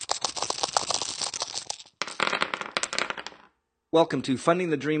Welcome to Funding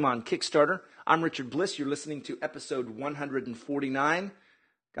the Dream on Kickstarter. I'm Richard Bliss. You're listening to episode 149.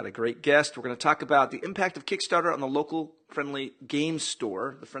 Got a great guest. We're going to talk about the impact of Kickstarter on the local friendly game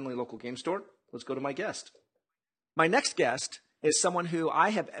store, the friendly local game store. Let's go to my guest. My next guest is someone who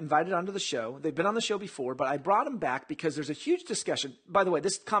I have invited onto the show. They've been on the show before, but I brought them back because there's a huge discussion. By the way,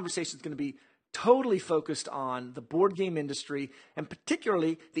 this conversation is going to be totally focused on the board game industry and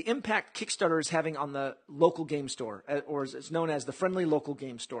particularly the impact Kickstarter is having on the local game store, or as it's known as the Friendly Local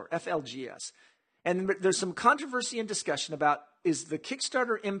Game Store, FLGS. And there's some controversy and discussion about is the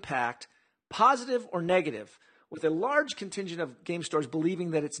Kickstarter impact positive or negative, with a large contingent of game stores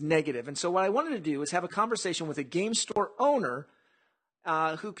believing that it's negative. And so what I wanted to do is have a conversation with a game store owner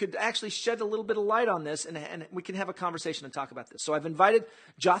who could actually shed a little bit of light on this, and we can have a conversation and talk about this. So I've invited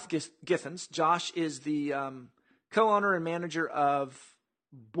Josh Giffens. Josh is the co-owner and manager of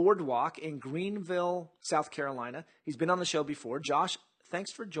Boardwalk in Greenville, South Carolina. He's been on the show before. Josh,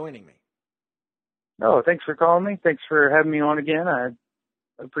 thanks for joining me. Oh, thanks for calling me. Thanks for having me on again. I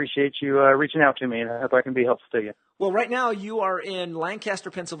appreciate you reaching out to me, and I hope I can be helpful to you. Well, right now you are in Lancaster,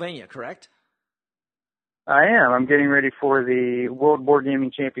 Pennsylvania, correct? I am. I'm getting ready for the World Board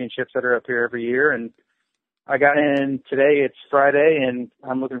Gaming Championships that are up here every year, and I got in today. It's Friday, and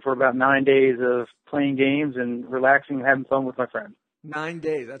I'm looking for about 9 days of playing games and relaxing and having fun with my friends. 9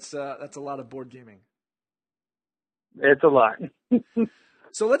 days. That's a lot of board gaming. It's a lot.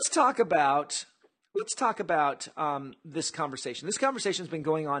 So let's talk about this conversation. This conversation has been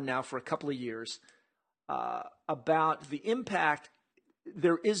going on now for a couple of years about the impact.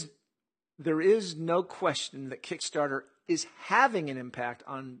 There is no question that Kickstarter is having an impact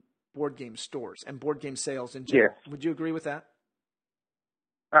on board game stores and board game sales in general. Yes. Would you agree with that?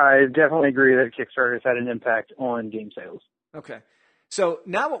 I definitely agree that Kickstarter has had an impact on game sales. Okay. So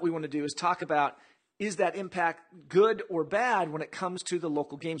now what we want to do is talk about, is that impact good or bad when it comes to the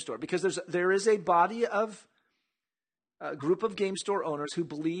local game store? Because there is a body of a group of game store owners who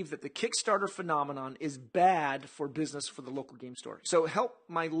believe that the Kickstarter phenomenon is bad for business for the local game store. So help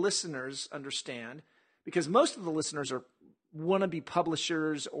my listeners understand, because most of the listeners are wannabe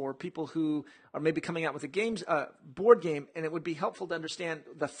publishers or people who are maybe coming out with a board game, and it would be helpful to understand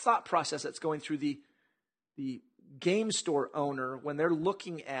the thought process that's going through the game store owner when they're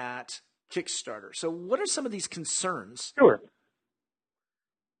looking at Kickstarter. So what are some of these concerns? Sure.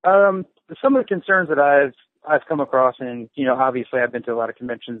 Some of the concerns that I've come across, and, obviously I've been to a lot of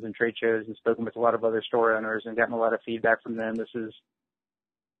conventions and trade shows and spoken with a lot of other store owners and gotten a lot of feedback from them. This is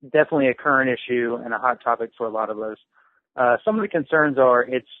definitely a current issue and a hot topic for a lot of us. Some of the concerns are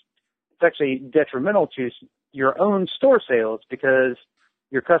it's actually detrimental to your own store sales because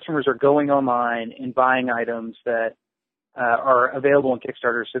your customers are going online and buying items that are available on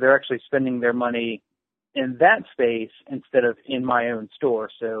Kickstarter. So they're actually spending their money in that space instead of in my own store.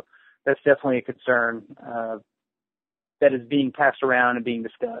 So that's definitely a concern that is being passed around and being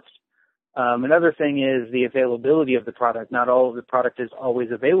discussed. Another thing is the availability of the product. Not all of the product is always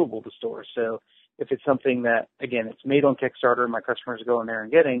available to stores. So if it's something that, again, it's made on Kickstarter and my customers are going there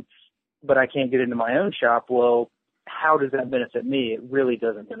and getting, but I can't get into my own shop, well, how does that benefit me? It really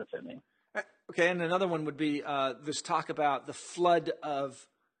doesn't benefit me. Okay, and another one would be this talk about the flood of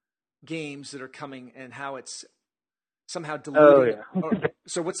games that are coming and how it's somehow diluting. Oh, yeah.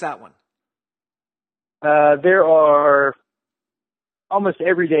 So what's that one? There are almost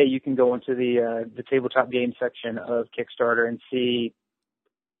every day you can go into the tabletop game section of Kickstarter and see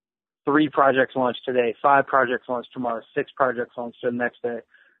 3 projects launched today, 5 projects launched tomorrow, 6 projects launched the next day.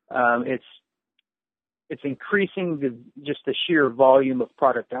 It's increasing just the sheer volume of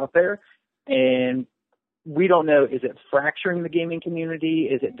product out there, and we don't know, is it fracturing the gaming community?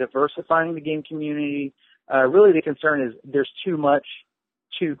 Is it diversifying the game community? Really the concern is there's too much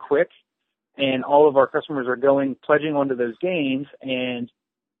too quick, and all of our customers are pledging onto those games, and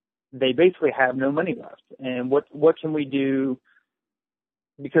they basically have no money left. And what can we do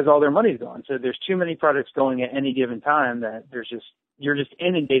because all their money's gone? So there's too many projects going at any given time that you're just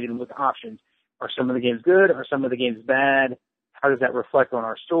inundated with options. Are some of the games good? Are some of the games bad? How does that reflect on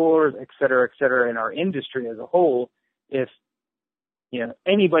our stores, et cetera, in our industry as a whole? If,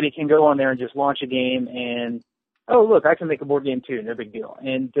 anybody can go on there and just launch a game and, oh, look, I can make a board game too, no big deal.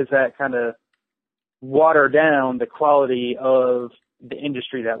 And does that kind of water down the quality of the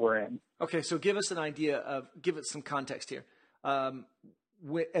industry that we're in? Okay, so give us some context here.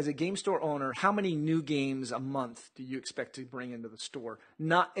 As a game store owner, how many new games a month do you expect to bring into the store?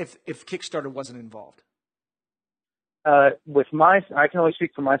 Not if Kickstarter wasn't involved. I can only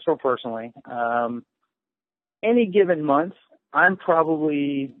speak for my store personally. Any given month, I'm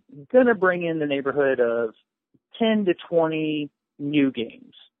probably going to bring in the neighborhood of 10 to 20 new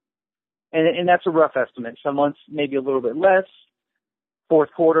games. And that's a rough estimate. Some months maybe a little bit less. Fourth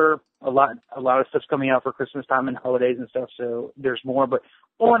quarter, a lot of stuff's coming out for Christmas time and holidays and stuff, so there's more. But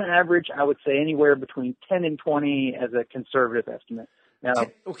on average, I would say anywhere between 10 and 20 as a conservative estimate. Now,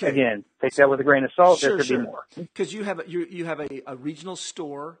 again, take that with a grain of salt. There could be more. Because you have a regional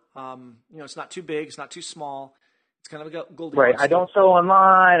store. It's not too big. It's not too small. It's kind of a Goldilocks. Right. I don't sell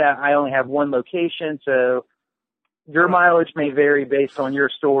online. I only have one location, so your mileage may vary based on your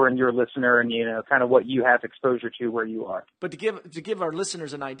store and your listener and, kind of what you have exposure to where you are. But to give our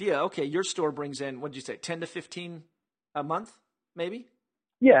listeners an idea, okay, your store brings in, what did you say, 10 to 15 a month, maybe?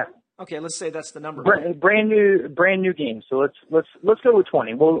 Yeah. Okay, let's say that's the number. Brand new games. So let's go with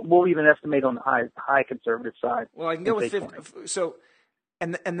 20. We'll even estimate on the high conservative side. Well, I can go with 50. So,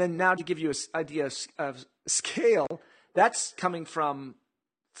 and then now to give you an idea of scale, that's coming from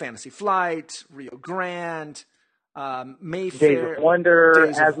Fantasy Flight, Rio Grande, Mayfair, Days of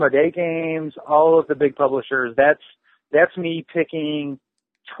Wonder, Asmodee Games, all of the big publishers. That's me picking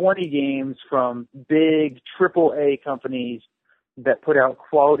 20 games from big AAA companies that put out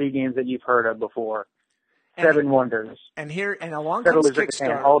quality games that you've heard of before. Seven Wonders. And along comes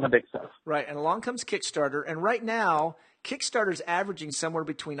Kickstarter. All the big stuff. Right, and along comes Kickstarter. And right now, Kickstarter's averaging somewhere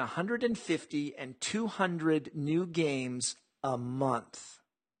between 150 and 200 new games a month.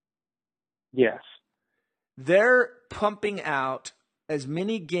 Yes. They're pumping out as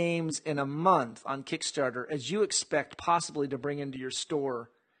many games in a month on Kickstarter as you expect possibly to bring into your store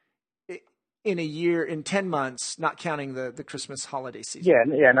in a year, in 10 months, not counting the Christmas holiday season.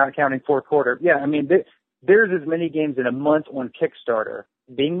 Yeah, not counting fourth quarter. Yeah, I mean, there's as many games in a month on Kickstarter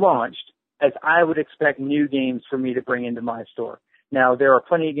being launched as I would expect new games for me to bring into my store. Now, there are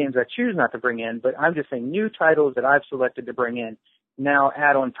plenty of games I choose not to bring in, but I'm just saying new titles that I've selected to bring in. Now,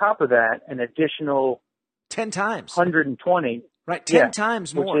 add on top of that an additional 10 times. 120. Right, 10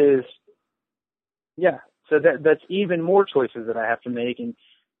 times more. Which is, so that's even more choices that I have to make, and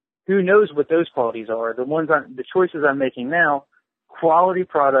who knows what those qualities are. The choices I'm making now, quality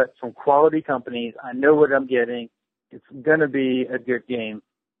product from quality companies. I know what I'm getting. It's going to be a good game.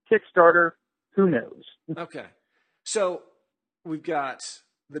 Kickstarter, who knows? Okay. So we've got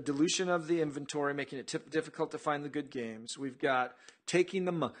the dilution of the inventory, making it difficult to find the good games. We've got taking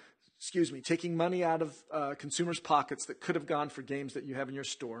money out of consumers' pockets that could have gone for games that you have in your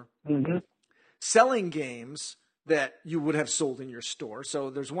store. Mm-hmm. Selling games that you would have sold in your store. So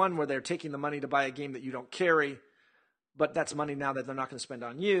there's one where they're taking the money to buy a game that you don't carry, but that's money now that they're not going to spend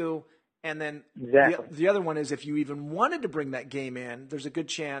on you. And then the other one is if you even wanted to bring that game in, there's a good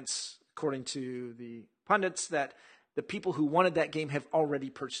chance, according to the pundits, that the people who wanted that game have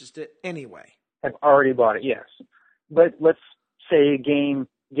already purchased it anyway. Have already bought it, yes. But let's say Game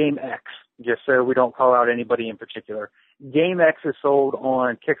X, just so we don't call out anybody in particular. Game X is sold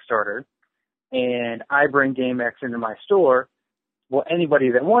on Kickstarter, and I bring Game X into my store. Well, anybody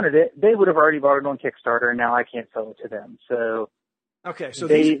that wanted it, they would have already bought it on Kickstarter, and now I can't sell it to them. So okay, so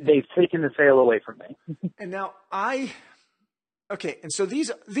they've taken the sale away from me. And now and so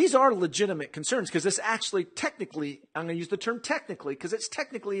these are legitimate concerns because this actually technically, I'm going to use the term technically because it's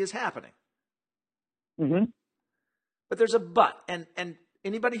technically is happening. Mm-hmm. But there's a but, and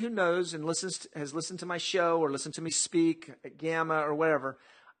anybody who knows and has listened to my show or listened to me speak at Gamma or whatever,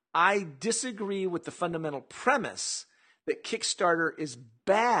 I disagree with the fundamental premise that Kickstarter is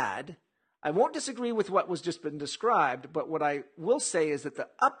bad. I won't disagree with what was just been described, but what I will say is that the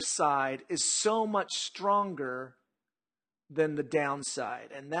upside is so much stronger than the downside.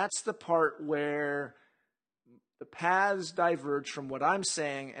 And that's the part where the paths diverge from what I'm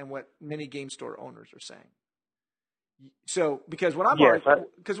saying and what many game store owners are saying. So, because what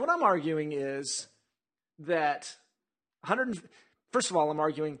I'm arguing is that first of all, I'm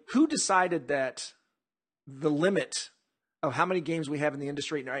arguing who decided that the limit of how many games we have in the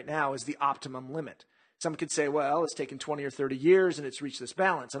industry right now is the optimum limit. Some could say, well, it's taken 20 or 30 years and it's reached this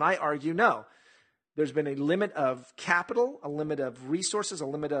balance. And I argue, no. There's been a limit of capital, a limit of resources, a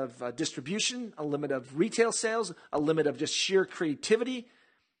limit of distribution, a limit of retail sales, a limit of just sheer creativity.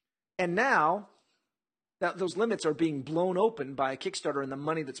 And now those limits are being blown open by Kickstarter and the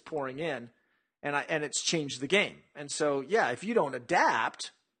money that's pouring in. And it's changed the game. And so, if you don't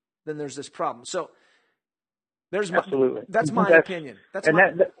adapt, then there's this problem. So absolutely. That's my opinion. And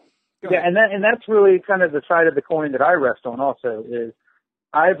that's really kind of the side of the coin that I rest on also is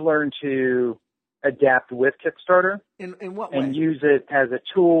I've learned to adapt with Kickstarter. In what way? And use it as a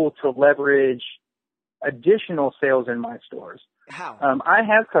tool to leverage additional sales in my stores. How? I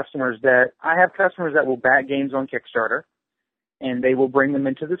have customers that will back games on Kickstarter, and they will bring them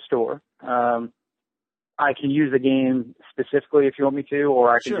into the store. I can use the game specifically if you want me to,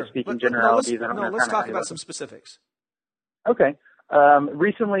 or I can Sure. just speak in No, generalities. I don't know. let's talk about some specifics. Okay.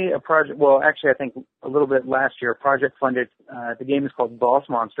 Recently, a project, well, actually, I think a little bit last year, a project funded, the game is called Boss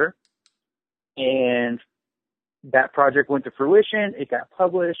Monster, and that project went to fruition. It got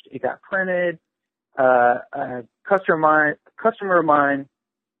published. It got printed. A customer of mine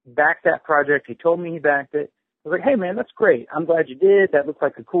backed that project. He told me he backed it. I was like, hey, man, that's great. I'm glad you did. That looks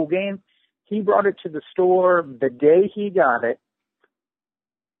like a cool game. He brought it to the store the day he got it.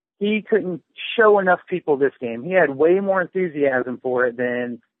 He couldn't show enough people this game. He had way more enthusiasm for it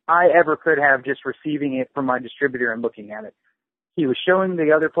than I ever could have just receiving it from my distributor and looking at it. He was showing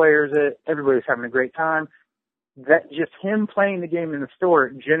the other players it. Everybody was having a great time. That just him playing the game in the store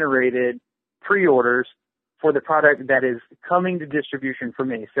generated pre-orders for the product that is coming to distribution for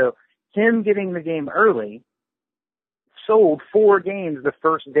me. So him getting the game early sold 4 games the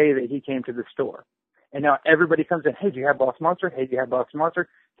first day that he came to the store. And now everybody comes in, hey, do you have Boss Monster? Hey, do you have Boss Monster?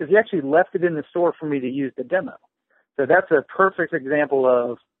 Because he actually left it in the store for me to use the demo. So that's a perfect example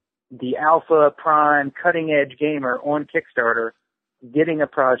of the alpha, prime, cutting-edge gamer on Kickstarter getting a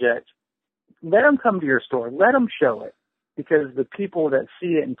project. Let them come to your store. Let them show it. Because the people that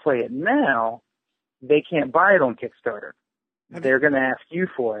see it and play it now, they can't buy it on Kickstarter. They're going to ask you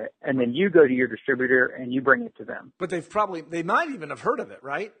for it, and then you go to your distributor and you bring it to them. But they might even have heard of it,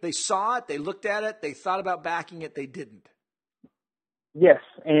 right? They saw it, they looked at it, they thought about backing it, they didn't. Yes,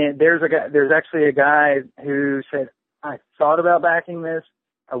 and there's actually a guy who said, I thought about backing this,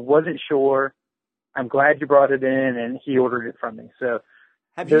 I wasn't sure, I'm glad you brought it in, and he ordered it from me. So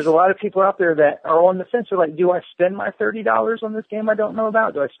there's a lot of people out there that are on the fence. They're like, do I spend my $30 on this game I don't know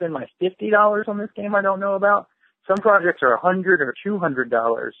about? Do I spend my $50 on this game I don't know about? Some projects are $100 or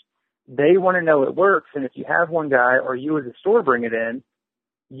 $200. They want to know it works, and if you have one guy or you as a store bring it in,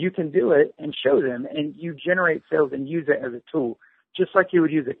 you can do it and show them, and you generate sales and use it as a tool, just like you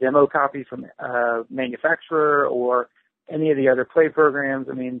would use a demo copy from a manufacturer or any of the other play programs.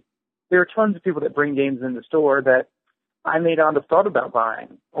 I mean, there are tons of people that bring games in the store that I may not have thought about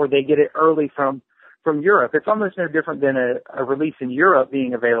buying, or they get it early from Europe. It's almost no different than a release in Europe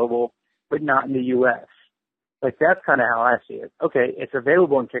being available, but not in the U.S. Like, that's kind of how I see it. Okay, it's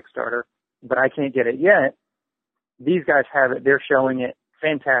available on Kickstarter, but I can't get it yet. These guys have it. They're showing it.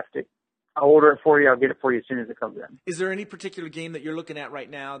 Fantastic. I'll order it for you. I'll get it for you as soon as it comes in. Is there any particular game that you're looking at right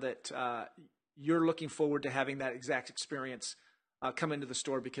now that you're looking forward to having that exact experience come into the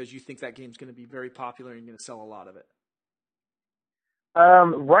store because you think that game's going to be very popular and you're going to sell a lot of it?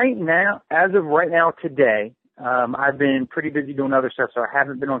 Right now, as of right now today, I've been pretty busy doing other stuff, so I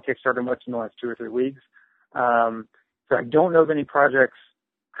haven't been on Kickstarter much in the last 2 or 3 weeks. So I don't know of any projects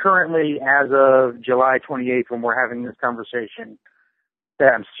currently as of July 28th when we're having this conversation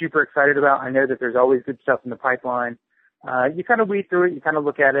that I'm super excited about. I know that there's always good stuff in the pipeline. You kind of weed through it. You kind of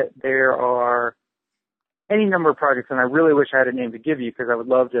look at it. There are any number of projects, and I really wish I had a name to give you because I would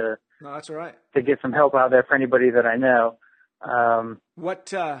love to. No, that's all right. To get some help out there for anybody that I know.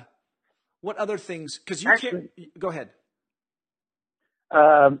 What other things? Because you can't. Go ahead.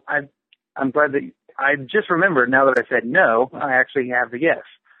 I'm glad that I just remembered now that I said no. I actually have the yes.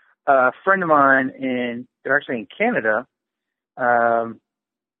 A friend of mine they're actually in Canada.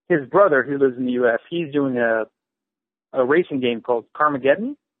 His brother, who lives in the U.S., he's doing a racing game called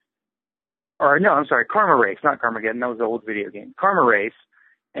Carmageddon. Or no, I'm sorry, Karma Race, not Carmageddon. That was the old video game. Karma Race.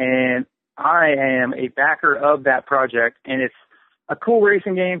 And I am a backer of that project, and it's a cool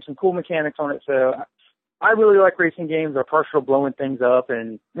racing game, some cool mechanics on it. So I really like racing games. Are partial to blowing things up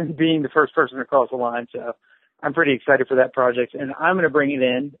and being the first person to cross the line. So I'm pretty excited for that project, and I'm going to bring it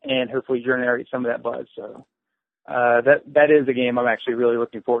in and hopefully generate some of that buzz. So that is a game I'm actually really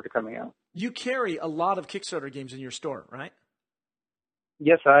looking forward to coming out. You carry a lot of Kickstarter games in your store, right?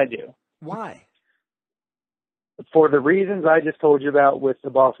 Yes, I do. Why? For the reasons I just told you about with the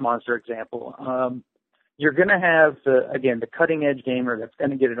Boss Monster example. You're going to have, the cutting-edge gamer that's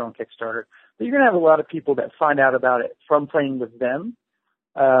going to get it on Kickstarter. But you're going to have a lot of people that find out about it from playing with them.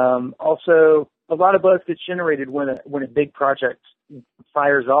 Also, a lot of buzz gets generated when a big project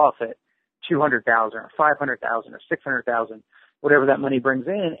fires off at $200,000 or $500,000 or $600,000, whatever that money brings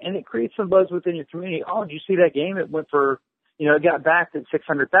in, and it creates some buzz within your community. Oh, did you see that game? It went for, it got backed at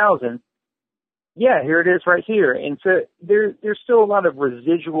 $600,000. Yeah, here it is right here. And so there's still a lot of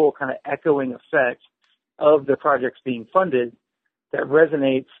residual kind of echoing effect of the projects being funded that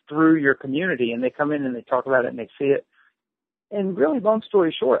resonates through your community, and they come in and they talk about it and they see it. And really, long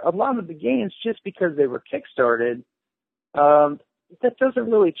story short, a lot of the games, just because they were kickstarted, that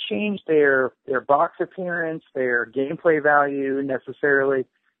doesn't really change their box appearance, their gameplay value necessarily.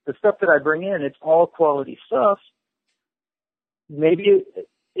 the stuff that I bring in, it's all quality stuff. Maybe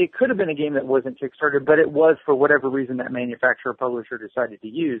it could have been a game that wasn't Kickstarted, but it was for whatever reason that manufacturer or publisher decided to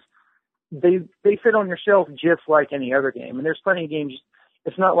use. They fit on your shelf just like any other game. And there's plenty of games.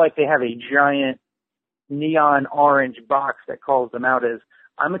 It's not like they have a giant neon orange box that calls them out as,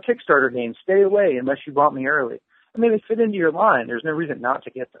 I'm a Kickstarter game, stay away unless you bought me early. I mean, they fit into your line. There's no reason not to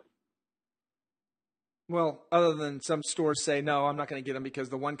get them. Well, other than some stores say, no, I'm not going to get them because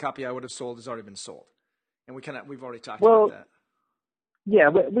the one copy I would have sold has already been sold. And we've already talked about that. Yeah,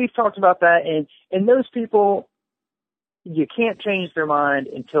 we've talked about that. And those people, you can't change their mind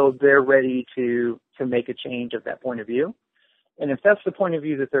until they're ready to make a change of that point of view. And if that's the point of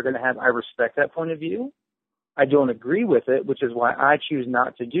view that they're going to have, I respect that point of view. I don't agree with it, which is why I choose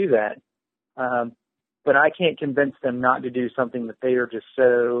not to do that. But I can't convince them not to do something that they are just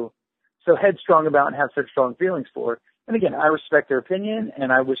so headstrong about and have such strong feelings for. And again, I respect their opinion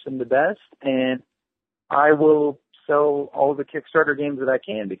and I wish them the best. And I will sell all the Kickstarter games that I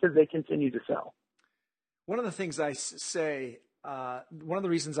can because they continue to sell. One of the things I say, one of the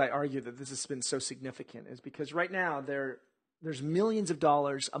reasons I argue that this has been so significant is because right now there's millions of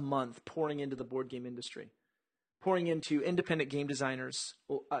dollars a month pouring into the board game industry, pouring into independent game designers,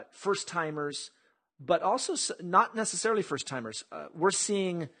 first-timers, but also not necessarily first-timers. We're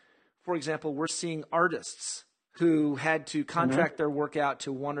seeing, for example, artists who had to contract their work out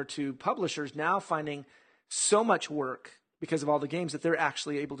to one or two publishers now finding so much work because of all the games that they're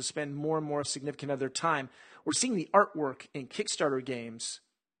actually able to spend more and more significant of their time. We're seeing the artwork in Kickstarter games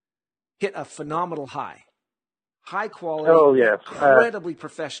hit a phenomenal high. High quality, incredibly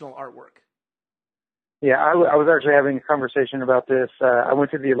professional artwork. Yeah, I was actually having a conversation about this. I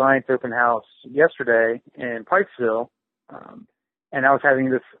went to the Alliance Open House yesterday in Pikesville, and I was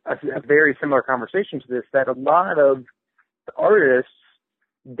having a very similar conversation to this, that a lot of the artists,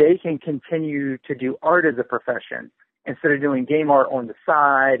 they can continue to do art as a profession instead of doing game art on the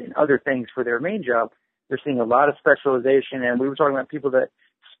side and other things for their main job. They're seeing a lot of specialization, and we were talking about people that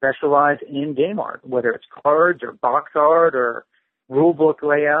specialize in game art, whether it's cards or box art or rule book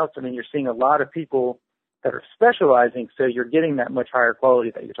layouts. I mean, you're seeing a lot of people that are specializing, so you're getting that much higher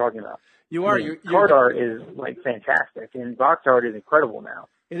quality that you're talking about. You are. Card art is like fantastic, and box art is incredible now.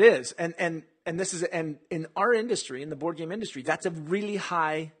 It is, and this is, and in our industry, in the board game industry, that's a really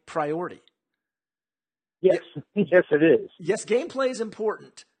high priority. Yes, yes, it is. Yes, gameplay is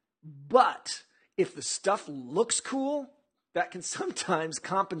important, but if the stuff looks cool, that can sometimes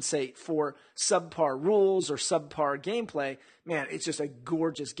compensate for subpar rules or subpar gameplay. Man, it's just a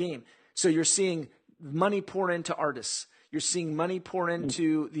gorgeous game. So you're seeing money pour into artists. You're seeing money pour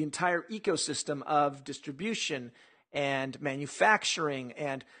into the entire ecosystem of distribution and manufacturing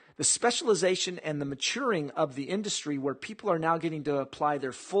and the specialization and the maturing of the industry, where people are now getting to apply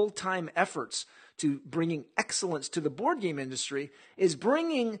their full-time efforts to bringing excellence to the board game industry, is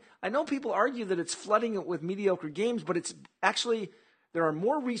bringing, I know people argue that it's flooding it with mediocre games, but it's actually, there are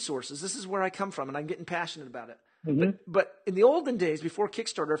more resources. This is where I come from, and I'm getting passionate about it. But in the olden days, before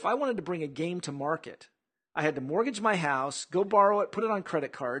Kickstarter, if I wanted to bring a game to market, I had to mortgage my house, go borrow it, put it on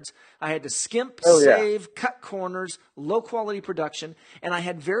credit cards. I had to skimp, save, cut corners, low-quality production, and I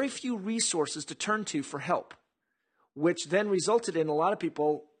had very few resources to turn to for help, which then resulted in a lot of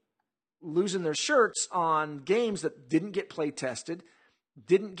people losing their shirts on games that didn't get play tested,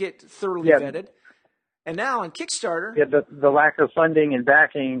 didn't get thoroughly vetted. And now on Kickstarter... Yeah, the lack of funding and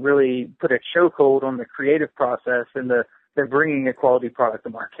backing really put a chokehold on the creative process and the bringing a quality product to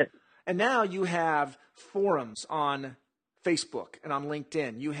market. And now you have forums on Facebook and on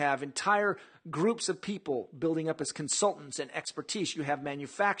LinkedIn. You have entire groups of people building up as consultants and expertise. You have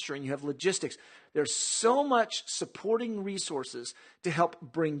manufacturing. You have logistics. There's so much supporting resources to help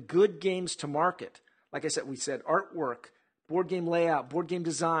bring good games to market. Like I said, we said artwork, board game layout, board game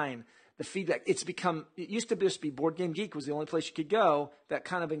design, the feedback. It used to just be Board Game Geek was the only place you could go, that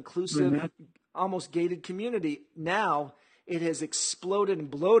kind of inclusive, almost gated community. Now it has exploded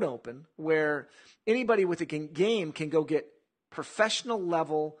and blown open, where anybody with a game can go get professional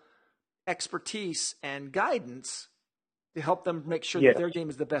level expertise and guidance to help them make sure that their game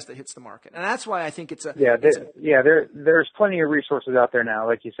is the best that hits the market. And that's why I think it's there's plenty of resources out there now,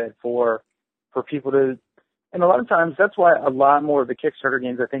 like you said, for people to, and a lot of times that's why a lot more of the Kickstarter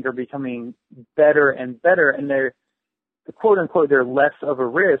games, I think, are becoming better and better, and they're, quote unquote, they're less of a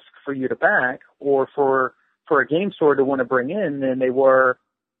risk for you to back or for a game store to want to bring in than they were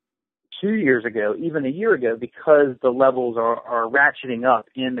 2 years ago, even a year ago, because the levels are ratcheting up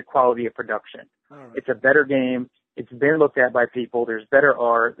in the quality of production. Right. It's a better game. It's been looked at by people. There's better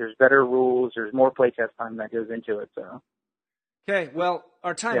art. There's better rules. There's more playtest time that goes into it. So Okay, well,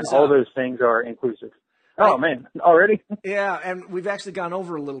 our time is all up. those things are inclusive. Oh, man, already? Yeah, and we've actually gone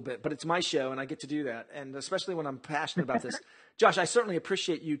over a little bit, but it's my show, and I get to do that, and especially when I'm passionate about this. Josh, I certainly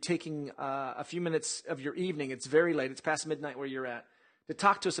appreciate you taking a few minutes of your evening. It's very late. It's past midnight where you're at, to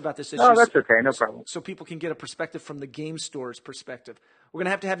talk to us about this issue. Oh, that's okay. No problem. So people can get a perspective from the game store's perspective. We're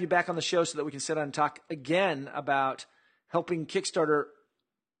going to have you back on the show so that we can sit down and talk again about helping Kickstarter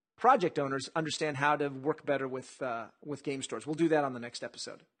project owners understand how to work better with game stores. We'll do that on the next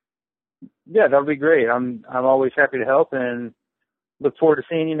episode. Yeah, that'll be great. I'm always happy to help and look forward to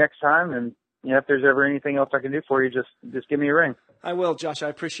seeing you next time. And if there's ever anything else I can do for you, just give me a ring. I will, Josh. I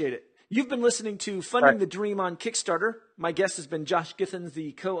appreciate it. You've been listening to Funding the Dream on Kickstarter. My guest has been Josh Githens,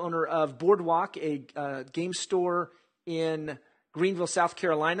 the co-owner of Boardwalk, a game store in Greenville, South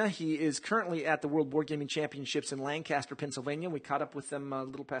Carolina. He is currently at the World Board Gaming Championships in Lancaster, Pennsylvania. We caught up with him a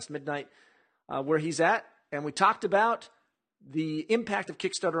little past midnight where he's at, and we talked about the impact of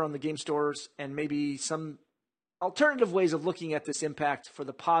Kickstarter on the game stores and maybe some alternative ways of looking at this impact for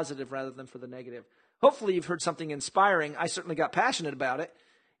the positive rather than for the negative. Hopefully you've heard something inspiring. I certainly got passionate about it,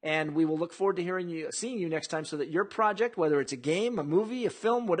 and we will look forward to seeing you next time so that your project, whether it's a game, a movie, a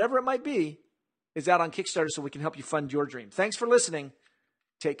film, whatever it might be, is out on Kickstarter so we can help you fund your dream. Thanks for listening.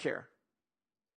 Take care.